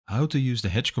How to use the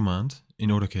hedge command in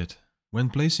AutoCAD. When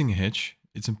placing a hedge,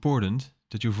 it's important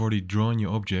that you've already drawn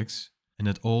your objects and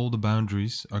that all the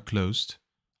boundaries are closed,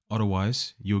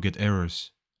 otherwise you'll get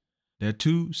errors. There are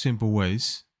two simple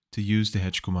ways to use the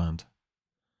hedge command.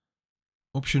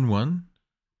 Option 1.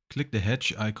 Click the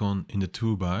hedge icon in the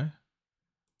toolbar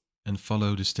and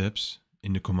follow the steps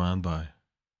in the command bar.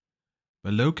 By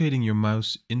locating your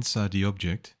mouse inside the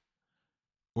object,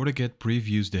 AutoCAD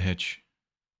previews the hedge.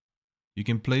 You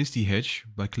can place the hedge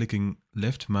by clicking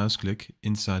left mouse click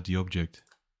inside the object.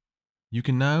 You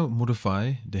can now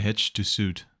modify the hedge to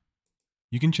suit.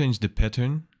 You can change the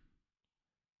pattern,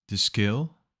 the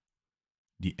scale,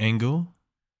 the angle,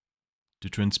 the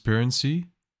transparency,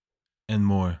 and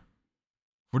more.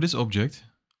 For this object,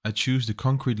 I choose the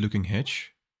concrete looking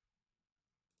hedge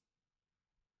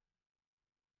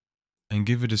and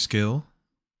give it a scale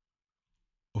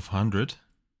of 100.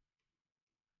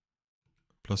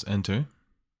 Plus enter,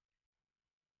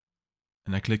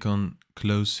 and I click on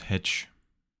close hedge.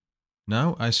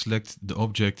 Now I select the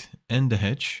object and the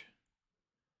hedge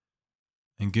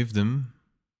and give them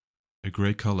a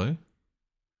gray color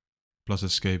plus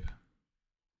escape.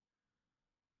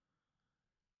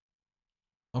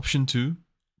 Option 2,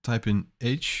 type in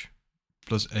H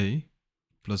plus A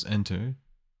plus enter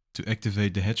to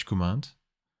activate the hedge command.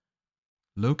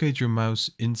 Locate your mouse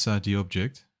inside the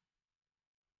object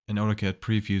and AutoCAD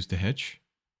previews the hedge.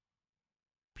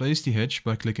 Place the hedge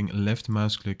by clicking left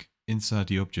mouse click inside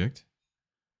the object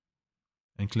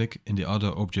and click in the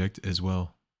other object as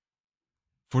well.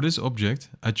 For this object,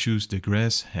 I choose the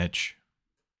grass hedge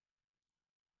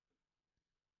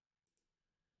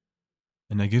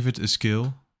and I give it a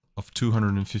scale of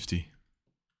 250.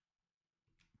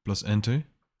 Plus enter.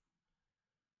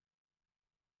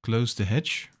 Close the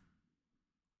hedge.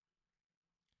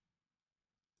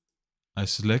 I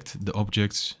select the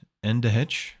objects and the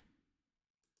hedge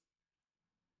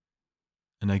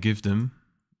and I give them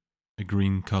a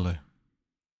green color.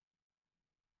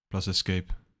 Plus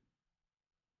escape.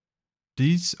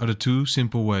 These are the two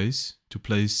simple ways to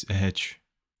place a hedge.